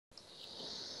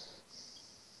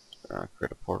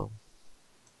create a portal.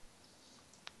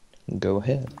 Go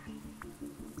ahead.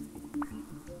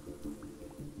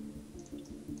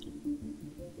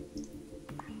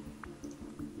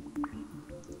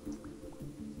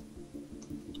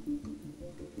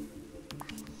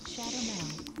 Shadow Mel.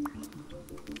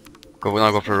 Go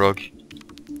now. Go for rogue.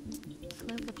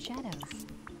 Cloak of Shadows.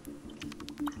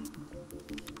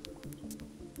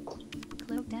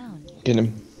 Cloak down. Get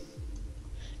him.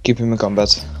 Keep him in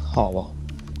combat. Oh well.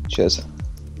 Shit.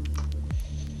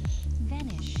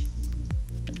 Vanish.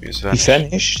 Use He vanish.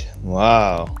 vanished?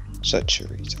 Wow. Such a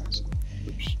retard.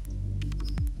 Oops.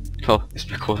 Oh, he's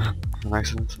been cool. An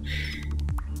accident.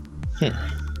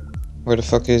 Where the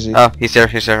fuck is he? Oh, he's there.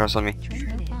 He's there. It's on me.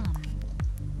 Trinket bomb.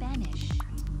 Vanish.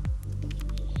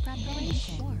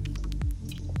 Preparation.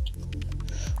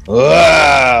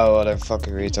 Wow, what a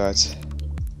fucking retard.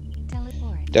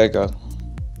 Teleport. There you go.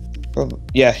 Oh,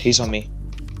 yeah, he's on me.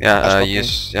 Yeah, That's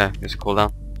use use a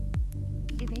cooldown.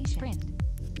 Evasion. Sprint.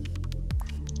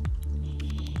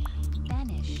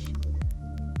 Vanish.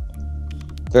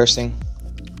 Bursting.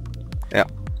 Yeah.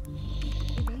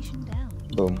 Evasion down.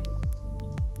 Boom.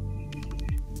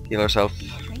 Heal herself.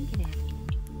 Trinketed.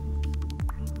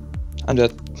 I'm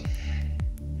dead.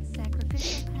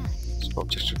 Sacrificial pact. Spoke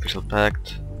to Sacrificial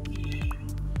Pact.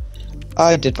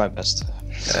 I did my best.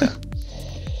 Yeah.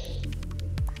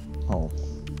 Oh.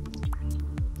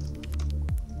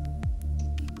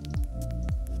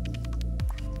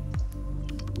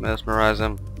 Mesmerize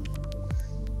him.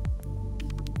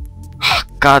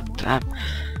 God damn.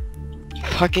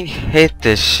 Fucking hate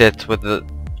this shit with the.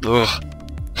 Ugh.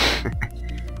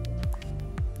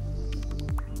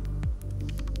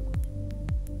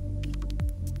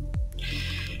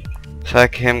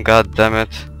 Fuck him, god damn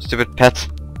it. Stupid pet.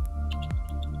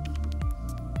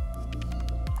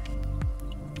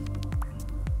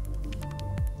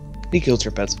 He killed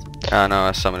your pet. Ah no,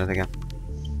 I summoned it again.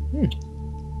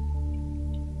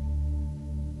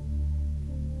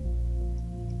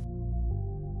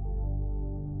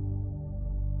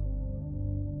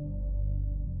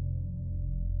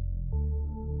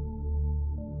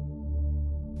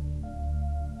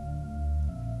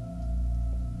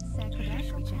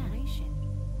 Sacrificial regeneration.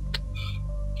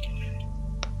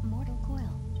 Mortal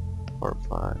coil. 4 or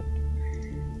 5.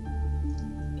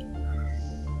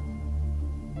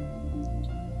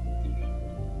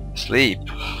 Sleep.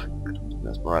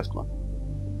 Mesmerize, come on.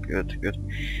 Good, good.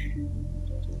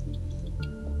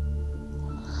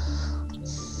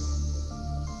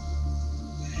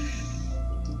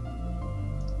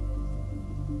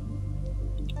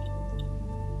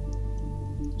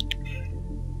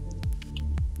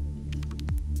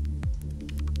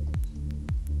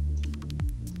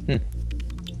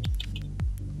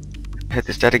 Pet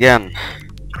is dead again.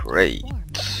 Great. Warm.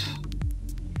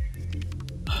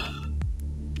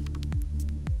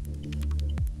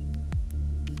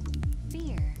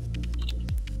 Fear.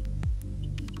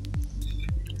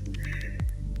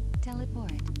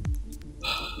 Teleport.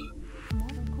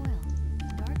 Mortal coil.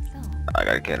 Dark soul. I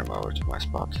gotta get him over to my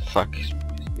spot. Fuck, he's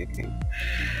speaking.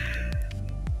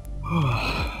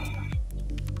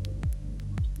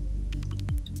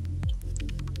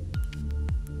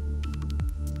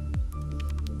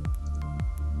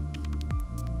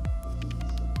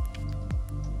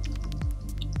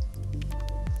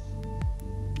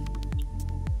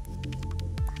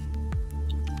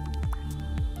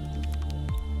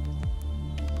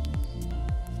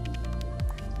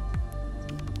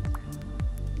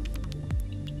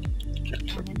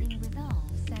 Ending with all.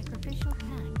 Sacrificial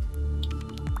pact.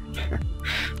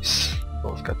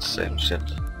 Both got the same shit.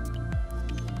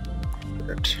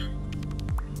 Good.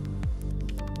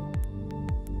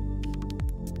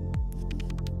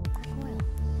 Coil.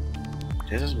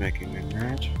 This is making me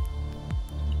mad.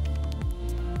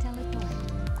 Teleport.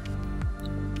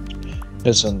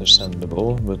 That's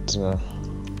understandable, but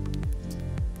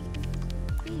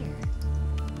Fear.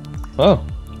 oh,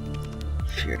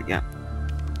 Feared again.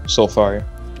 Soulfire.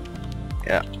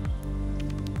 Yeah.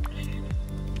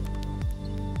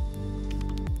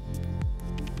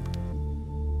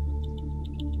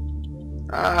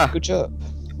 Ah! Good job.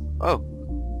 Oh!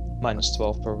 Minus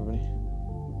 12 probably.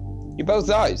 You both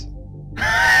died.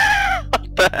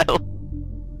 What the hell?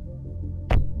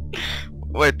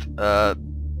 Wait,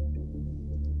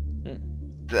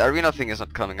 the arena thing is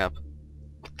not coming up.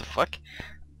 What the fuck?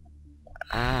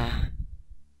 Ah.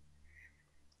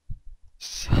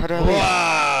 How do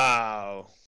I...